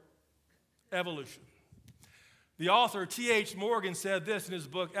support evolution." The author T.H. Morgan said this in his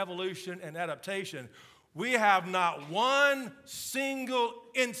book, Evolution and Adaptation: "We have not one single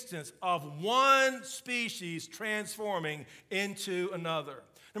instance of one species transforming into another."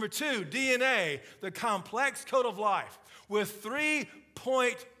 Number 2, DNA, the complex code of life, with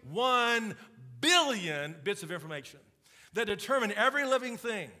 3.1 billion bits of information that determine every living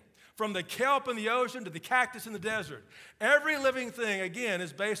thing, from the kelp in the ocean to the cactus in the desert. Every living thing, again,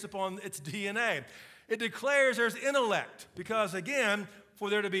 is based upon its DNA. It declares there's intellect because, again, for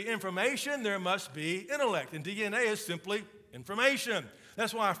there to be information, there must be intellect. And DNA is simply information.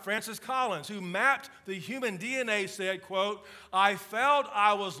 That's why Francis Collins, who mapped the human DNA, said, quote, "I felt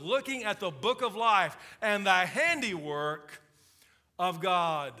I was looking at the book of life and the handiwork of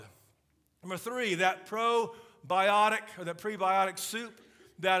God." Number 3, that probiotic or that prebiotic soup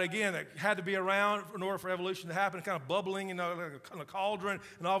that, again, that had to be around in order for evolution to happen, kind of bubbling, like a kind of cauldron,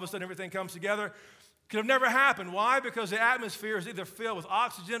 and all of a sudden everything comes together. Could have never happened. Why? Because the atmosphere is either filled with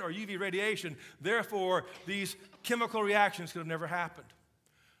oxygen or UV radiation. Therefore, these chemical reactions could have never happened.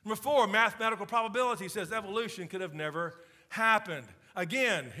 Number 4, mathematical probability says evolution could have never happened.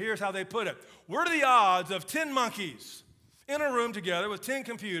 Again, here's how they put it. What are the odds of 10 monkeys in a room together with 10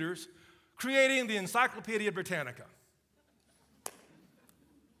 computers creating the Encyclopedia Britannica?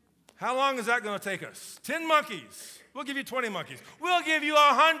 How long is that going to take us? 10 monkeys. We'll give you 20 monkeys. We'll give you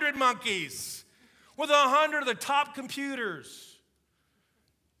 100 monkeys with 100 of the top computers.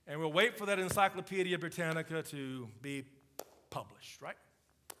 And we'll wait for that Encyclopedia Britannica to be published, right?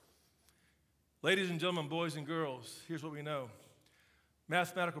 Ladies and gentlemen, boys and girls, here's what we know.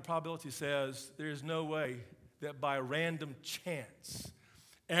 Mathematical probability says there is no way that by random chance,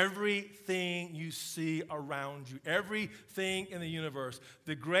 everything you see around you, everything in the universe,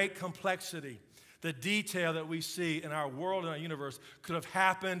 the great complexity, the detail that we see in our world and our universe could have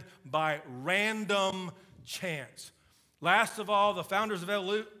happened by random chance. Last of all, the founders of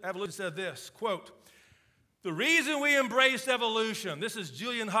evolution said this, quote, "The reason we embraced evolution," this is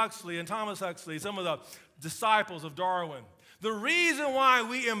Julian Huxley and Thomas Huxley, some of the disciples of Darwin. "The reason why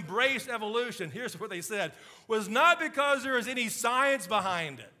we embraced evolution," here's what they said, "was not because there was any science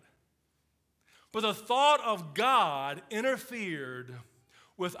behind it, but the thought of God interfered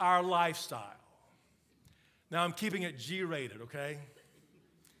with our lifestyle." Now I'm keeping it G-rated, okay?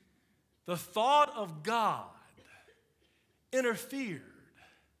 The thought of God interfered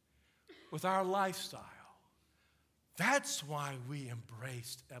with our lifestyle. That's why we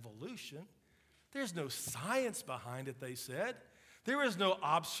embraced evolution. There's no science behind it, they said. There is no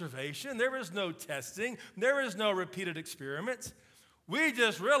observation. There is no testing. There is no repeated experiments. We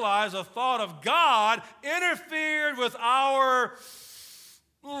just realized the thought of God interfered with our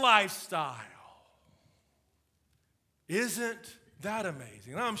lifestyle. Isn't that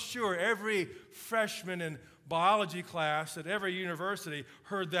amazing? And I'm sure every freshman in biology class at every university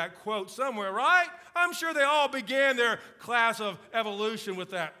heard that quote somewhere, right? I'm sure they all began their class of evolution with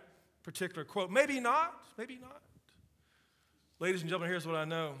that particular quote. Maybe not, maybe not. Ladies and gentlemen, here's what I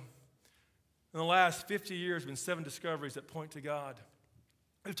know. In the last 50 years, there have been 7 discoveries that point to God.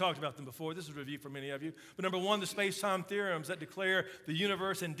 We've talked about them before. This is a review for many of you. But number 1, the space-time theorems that declare the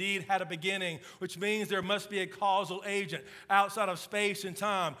universe indeed had a beginning, which means there must be a causal agent outside of space and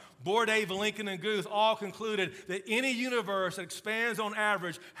time. Bourdieu, Vilenkin, and Guth all concluded that any universe that expands on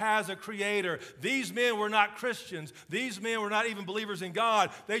average has a creator. These men were not Christians. These men were not even believers in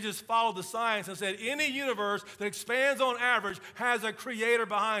God. They just followed the science and said any universe that expands on average has a creator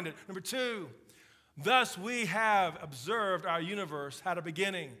behind it. Number 2, thus we have observed our universe had a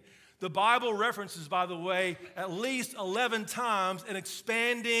beginning. The Bible references, by the way, at least 11 times an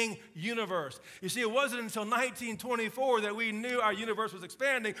expanding universe. You see, it wasn't until 1924 that we knew our universe was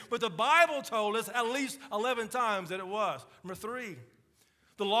expanding, but the Bible told us at least 11 times that it was. Number 3,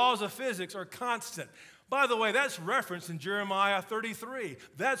 the laws of physics are constant. By the way, that's referenced in Jeremiah 33.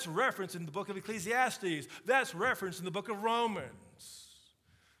 That's referenced in the book of Ecclesiastes. That's referenced in the book of Romans.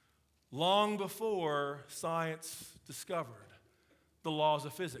 Long before science discovered the laws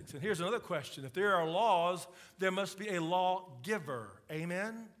of physics. And here's another question. If there are laws, there must be a lawgiver.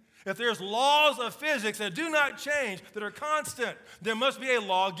 Amen? If there's laws of physics that do not change, that are constant, there must be a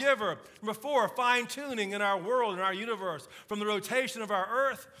lawgiver. Number 4, fine-tuning in our world, in our universe. From the rotation of our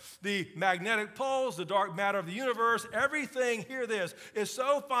earth, the magnetic poles, the dark matter of the universe, everything, hear this, is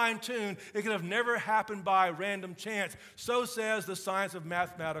so fine-tuned it could have never happened by random chance. So says the science of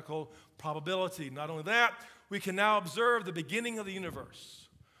mathematical probability. Not only that, we can now observe the beginning of the universe.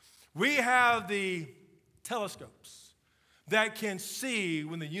 We have the telescopes that can see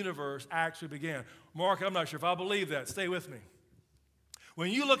when the universe actually began. Mark, I'm not sure if I believe that. Stay with me.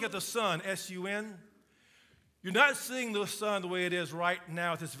 When you look at the sun, S-U-N, you're not seeing the sun the way it is right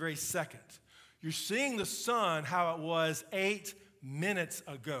now at this very second. You're seeing the sun how it was 8 minutes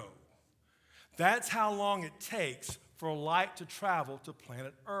ago. That's how long it takes for light to travel to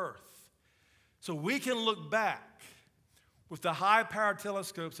planet Earth. So we can look back with the high-powered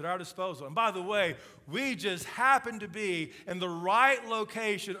telescopes at our disposal. And by the way, we just happen to be in the right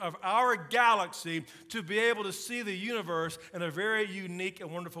location of our galaxy to be able to see the universe in a very unique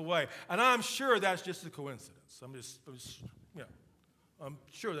and wonderful way. And I'm sure that's just a coincidence. I'm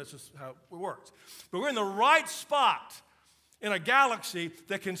sure that's just how it works. But we're in the right spot in a galaxy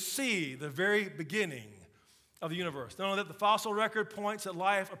that can see the very beginning of the universe. Not only that, the fossil record points that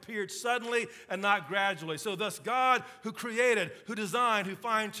life appeared suddenly and not gradually. So thus God, who created, who designed, who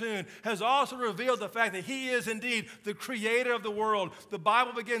fine-tuned, has also revealed the fact that he is indeed the creator of the world. The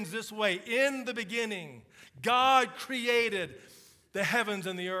Bible begins this way: in the beginning, God created the heavens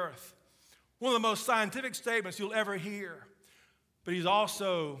and the earth. One of the most scientific statements you'll ever hear. But he's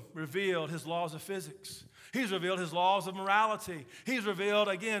also revealed his laws of physics. He's revealed his laws of morality. He's revealed,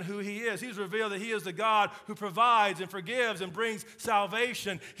 again, who he is. He's revealed that he is the God who provides and forgives and brings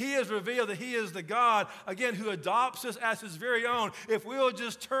salvation. He has revealed that he is the God, again, who adopts us as his very own if we'll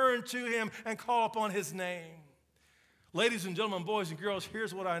just turn to him and call upon his name. Ladies and gentlemen, boys and girls,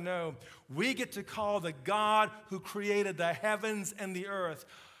 here's what I know. We get to call the God who created the heavens and the earth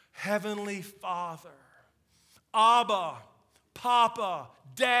Heavenly Father. Abba, Papa,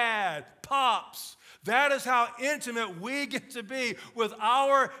 Dad, Pops. That is how intimate we get to be with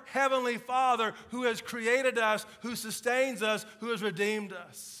our Heavenly Father who has created us, who sustains us, who has redeemed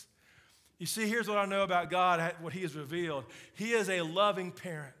us. You see, here's what I know about God, what he has revealed. He is a loving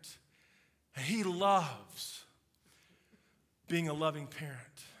parent. And he loves being a loving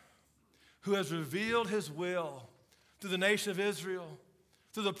parent who has revealed his will through the nation of Israel,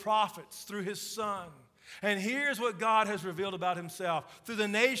 through the prophets, through his Son. And here's what God has revealed about himself through the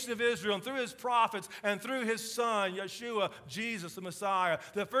nation of Israel and through his prophets and through his Son, Yeshua, Jesus, the Messiah.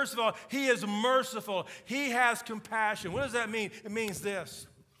 That first of all, he is merciful. He has compassion. What does that mean? It means this.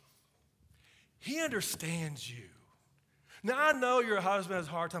 He understands you. Now, I know your husband has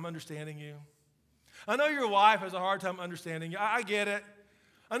a hard time understanding you. I know your wife has a hard time understanding you. I get it.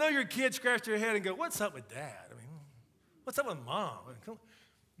 I know your kids scratch their head and go, what's up with Dad? I mean, what's up with Mom? I mean, come on.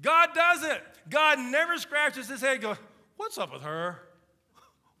 God does it. God never scratches his head and goes, what's up with her?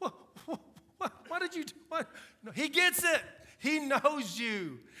 What did you do? What? No, he gets it. He knows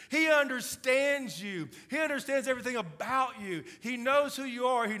you. He understands you. He understands everything about you. He knows who you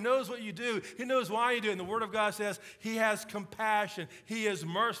are. He knows what you do. He knows why you do it. And the Word of God says he has compassion. He is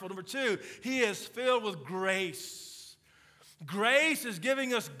merciful. Number 2, he is filled with grace. Grace is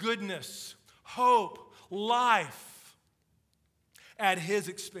giving us goodness, hope, life at his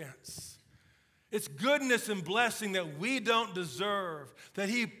expense. It's goodness and blessing that we don't deserve, that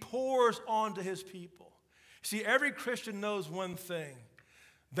he pours onto his people. See, every Christian knows one thing.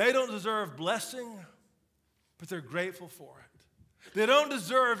 They don't deserve blessing, but they're grateful for it. They don't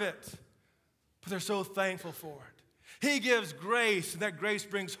deserve it, but they're so thankful for it. He gives grace, and that grace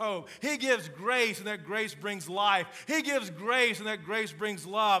brings hope. He gives grace, and that grace brings life. He gives grace, and that grace brings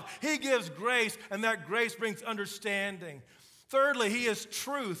love. He gives grace, and that grace brings understanding. Thirdly, he is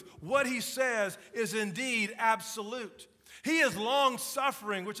truth. What he says is indeed absolute. He is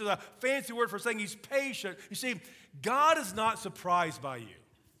long-suffering, which is a fancy word for saying he's patient. You see, God is not surprised by you.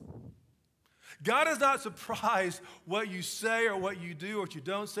 God is not surprised what you say or what you do or what you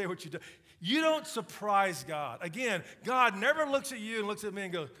don't say or what you do. You don't surprise God. Again, God never looks at you and looks at me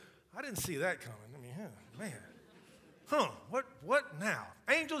and goes, I didn't see that coming. I mean, man. What now?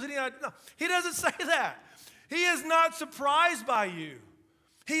 Angels, any idea? No, he doesn't say that. He is not surprised by you.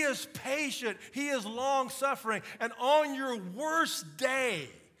 He is patient. He is long-suffering. And on your worst day,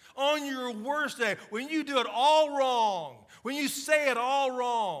 when you do it all wrong, when you say it all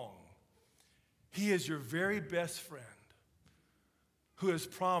wrong, he is your very best friend who has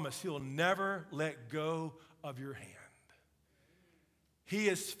promised he'll never let go of your hand. He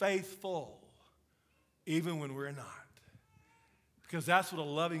is faithful even when we're not. because that's what a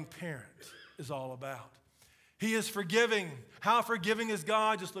loving parent is all about. He is forgiving. How forgiving is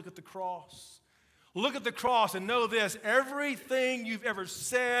God? Just look at the cross. Look at the cross and know this: everything you've ever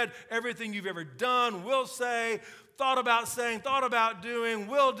said, everything you've ever done, will say, thought about doing,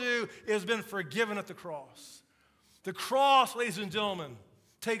 will do, has been forgiven at the cross. The cross, ladies and gentlemen,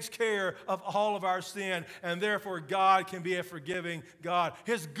 takes care of all of our sin, and therefore God can be a forgiving God.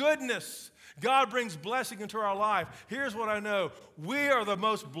 His goodness, God brings blessing into our life. Here's what I know: we are the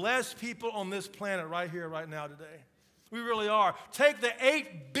most blessed people on this planet right here, right now, today. We really are. Take the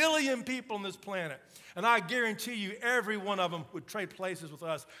 8 billion people on this planet, and I guarantee you every one of them would trade places with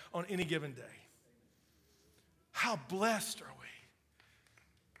us on any given day. How blessed are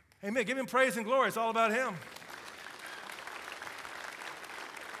we? Amen. Give him praise and glory. It's all about him.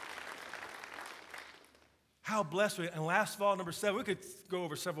 How blessed are we? And last of all, number 7, we could go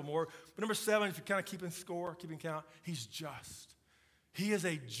over several more, but number 7, if you're kind of keeping score, keeping count, he's just. He is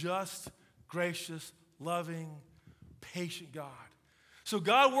a just, gracious, loving, patient God. So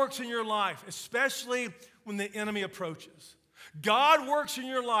God works in your life, especially when the enemy approaches. God works in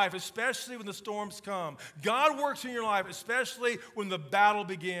your life, especially when the storms come. God works in your life, especially when the battle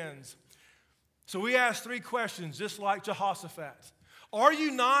begins. So we ask 3 questions, just like Jehoshaphat. Are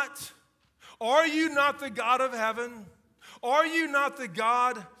you not the God of heaven? Are you not the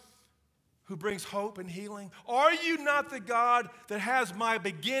God who brings hope and healing? Are you not the God that has my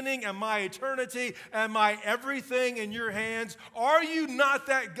beginning and my eternity and my everything in your hands? Are you not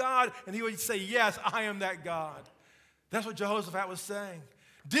that God? And he would say, yes, I am that God. That's what Jehoshaphat was saying.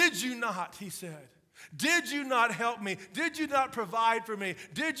 Did you not, he said. Did you not help me? Did you not provide for me?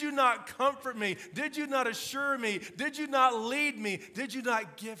 Did you not comfort me? Did you not assure me? Did you not lead me? Did you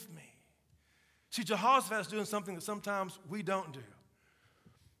not give me? See, Jehoshaphat is doing something that sometimes we don't do.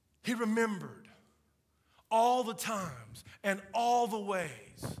 He remembered all the times and all the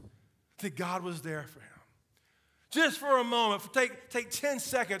ways that God was there for him. Just for a moment, take 10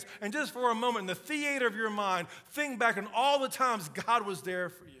 seconds, and just for a moment in the theater of your mind, think back on all the times God was there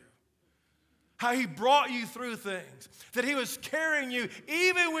for you. How he brought you through things, that he was carrying you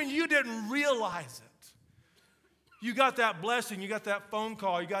even when you didn't realize it. You got that blessing, you got that phone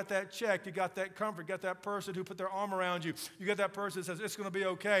call, you got that check, you got that comfort, you got that person who put their arm around you, you got that person that says, it's going to be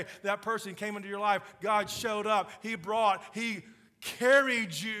okay. That person came into your life, God showed up, he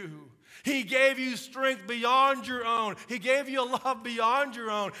carried you. He gave you strength beyond your own. He gave you a love beyond your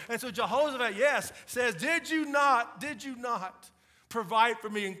own. And so Jehoshaphat, yes, says, did you not provide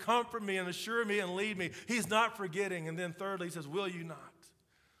for me and comfort me and assure me and lead me? He's not forgetting. And then thirdly, he says, will you not?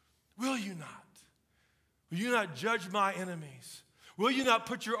 Will you not? Will you not judge my enemies? Will you not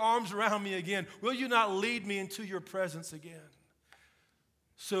put your arms around me again? Will you not lead me into your presence again?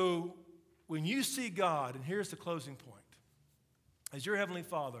 So when you see God, and here's the closing point, as your Heavenly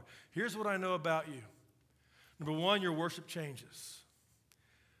Father, here's what I know about you. Number 1, your worship changes.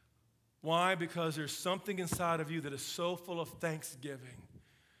 Why? Because there's something inside of you that is so full of thanksgiving.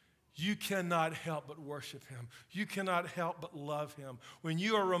 You cannot help but worship him. You cannot help but love him. When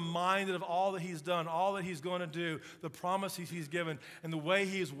you are reminded of all that he's done, all that he's going to do, the promises he's given, and the way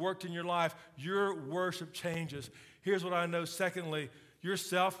he has worked in your life, your worship changes. Here's what I know. Secondly, your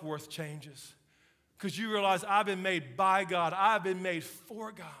self-worth changes. Because you realize I've been made by God. I've been made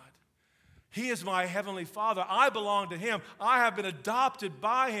for God. He is my Heavenly Father. I belong to him. I have been adopted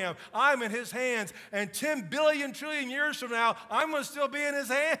by him. I'm in his hands. And 10 billion trillion years from now, I'm going to still be in his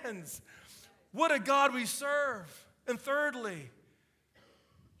hands. What a God we serve. And thirdly,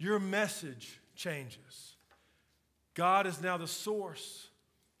 your message changes. God is now the source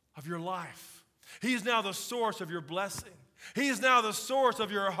of your life. He is now the source of your blessing. He is now the source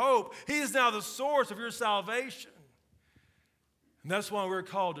of your hope. He is now the source of your salvation. And that's why we're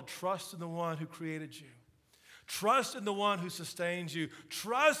called to trust in the one who created you. Trust in the one who sustains you.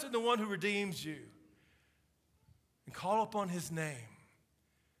 Trust in the one who redeems you. And call upon his name.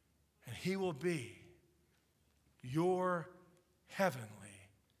 And he will be your heavenly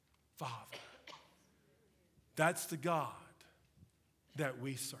Father. That's the God that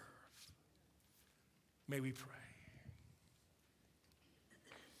we serve. May we pray.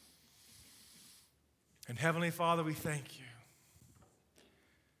 And Heavenly Father, we thank you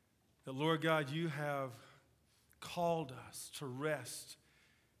that, Lord God, you have called us to rest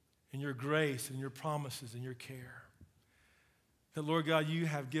in your grace and your promises and your care. That, Lord God, you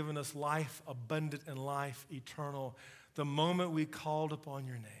have given us life abundant and life eternal the moment we called upon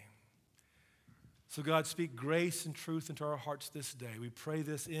your name. So, God, speak grace and truth into our hearts this day. We pray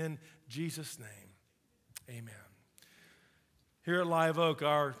this in Jesus' name. Amen. Here at Live Oak,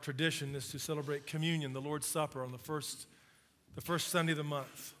 our tradition is to celebrate communion, the Lord's Supper, on the first the first Sunday of the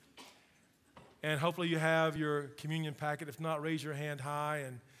month. And hopefully you have your communion packet. If not, raise your hand high,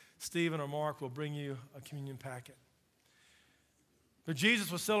 and Stephen or Mark will bring you a communion packet. But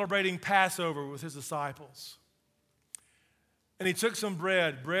Jesus was celebrating Passover with his disciples. And he took some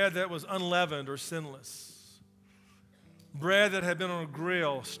bread that was unleavened or sinless, bread that had been on a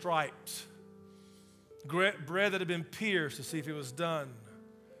grill, striped, bread that had been pierced to see if it was done,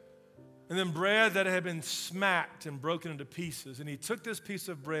 and then bread that had been smacked and broken into pieces. And he took this piece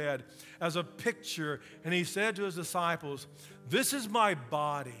of bread as a picture, and he said to his disciples, "This is my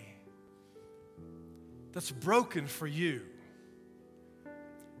body that's broken for you.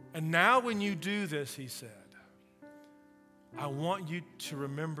 And now when you do this," he said, "I want you to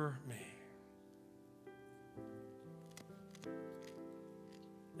remember me."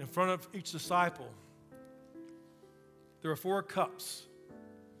 In front of each disciple, there were 4 cups.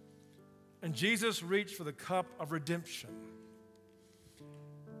 And Jesus reached for the cup of redemption.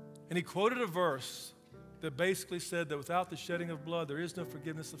 And he quoted a verse that basically said that without the shedding of blood, there is no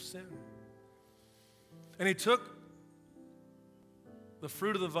forgiveness of sin. And he took the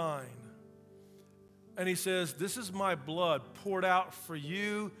fruit of the vine, and he says, "This is my blood poured out for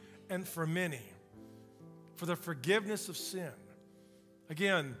you and for many, for the forgiveness of sin."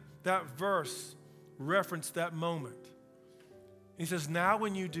 Again, that verse referenced that moment. He says, "Now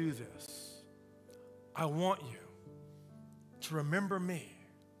when you do this, I want you to remember me."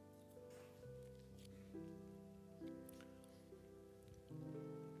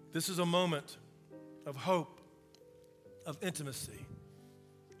 This is a moment of hope, of intimacy,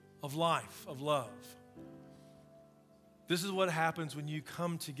 of life, of love. This is what happens when you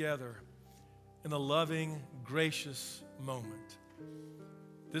come together in a loving, gracious moment.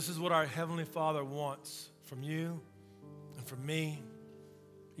 This is what our Heavenly Father wants from you and from me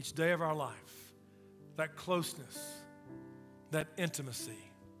each day of our life. That closeness, that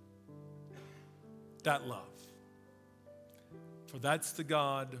intimacy, that love. For that's the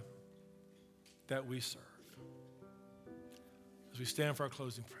God that we serve. As we stand for our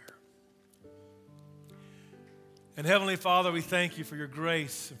closing prayer. And Heavenly Father, we thank you for your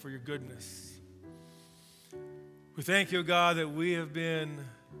grace and for your goodness. We thank you, God, that we have been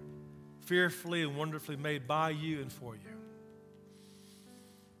fearfully and wonderfully made by you and for you.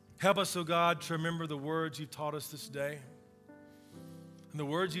 Help us, oh God, to remember the words you've taught us this day and the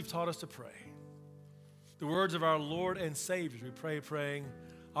words you've taught us to pray. The words of our Lord and Savior. We pray, praying,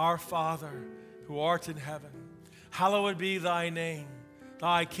 "Our Father, who art in heaven, hallowed be thy name.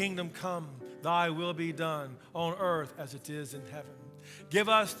 Thy kingdom come, thy will be done on earth as it is in heaven. Give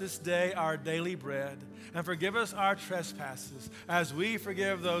us this day our daily bread, and forgive us our trespasses as we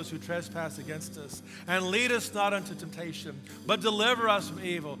forgive those who trespass against us. And lead us not into temptation, but deliver us from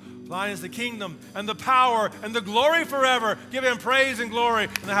evil. For thine is the kingdom and the power and the glory forever." Give him praise and glory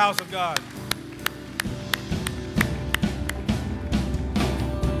in the house of God.